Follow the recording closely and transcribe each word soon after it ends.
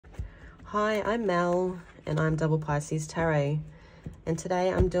Hi, I'm Mel, and I'm Double Pisces Tarot. And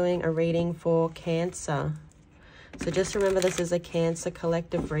today I'm doing a reading for Cancer. So just remember, this is a Cancer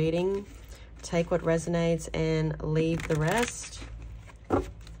collective reading. Take what resonates and leave the rest.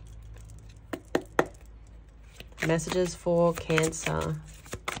 Messages for Cancer.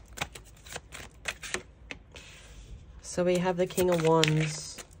 So we have the King of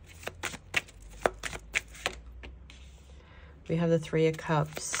Wands. We have the Three of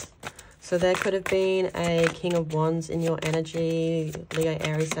Cups. So there could have been a King of Wands in your energy, Leo,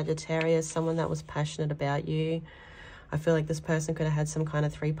 Aries, Sagittarius, someone that was passionate about you. I feel like this person could have had some kind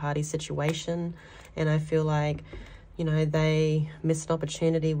of three-party situation, and I feel like, you know, they missed an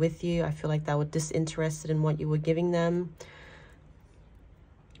opportunity with you. I feel like they were disinterested in what you were giving them.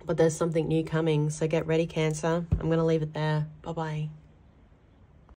 But there's something new coming, so get ready, Cancer. I'm going to leave it there. Bye-bye.